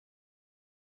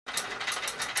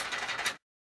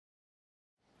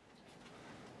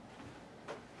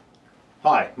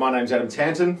Hi, my name's Adam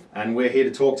Tanton and we're here to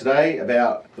talk today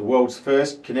about the world's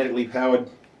first kinetically powered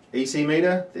EC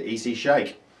meter, the EC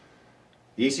Shake.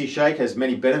 The EC Shake has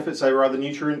many benefits over other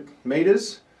nutrient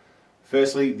meters.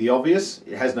 Firstly, the obvious,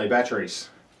 it has no batteries.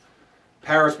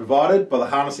 Power is provided by the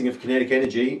harnessing of kinetic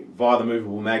energy via the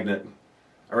movable magnet.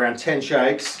 Around 10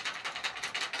 shakes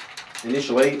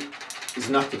initially is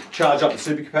enough to charge up the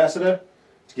supercapacitor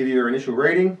to give you your initial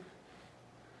reading.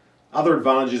 Other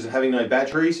advantages of having no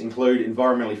batteries include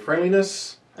environmental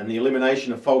friendliness and the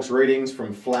elimination of false readings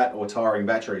from flat or tiring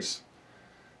batteries.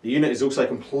 The unit is also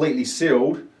completely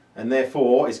sealed and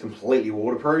therefore is completely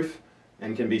waterproof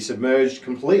and can be submerged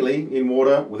completely in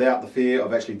water without the fear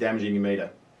of actually damaging your meter.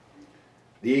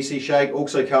 The EC Shake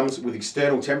also comes with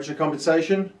external temperature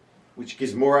compensation, which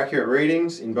gives more accurate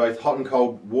readings in both hot and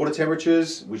cold water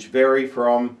temperatures, which vary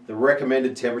from the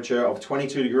recommended temperature of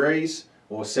 22 degrees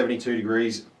or 72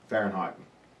 degrees Fahrenheit.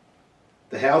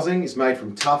 The housing is made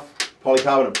from tough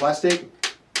polycarbonate plastic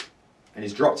and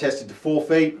is drop tested to 4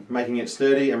 feet, making it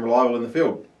sturdy and reliable in the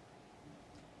field.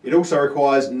 It also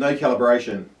requires no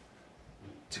calibration.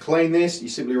 To clean this, you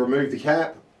simply remove the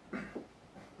cap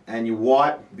and you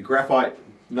wipe the graphite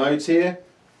nodes here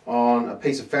on a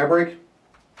piece of fabric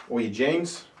or your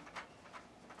jeans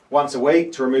once a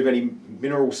week to remove any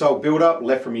mineral salt buildup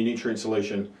left from your nutrient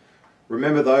solution.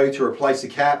 Remember though to replace the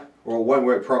cap or it won't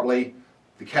work properly.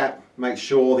 The cap makes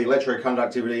sure the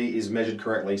electroconductivity is measured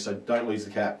correctly, so don't lose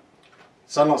the cap.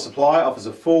 Sunlight Supply offers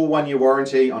a full 1-year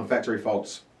warranty on factory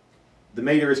faults. The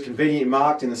meter is conveniently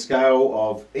marked in the scale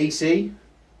of EC,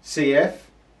 CF,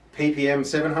 ppm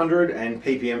 700 and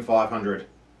ppm 500.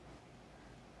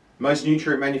 Most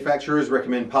nutrient manufacturers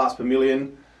recommend parts per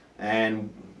million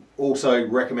and also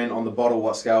recommend on the bottle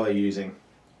what scale they're using.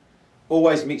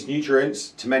 Always mix nutrients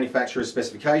to manufacturer's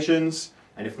specifications,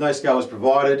 and if no scale is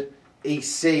provided,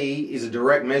 EC is a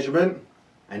direct measurement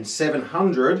and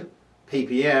 700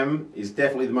 ppm is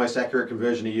definitely the most accurate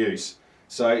conversion to use.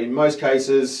 So in most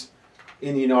cases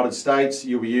in the United States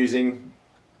you'll be using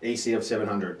EC of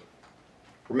 700.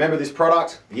 Remember this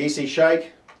product, the EC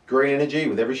Shake, green energy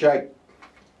with every shake.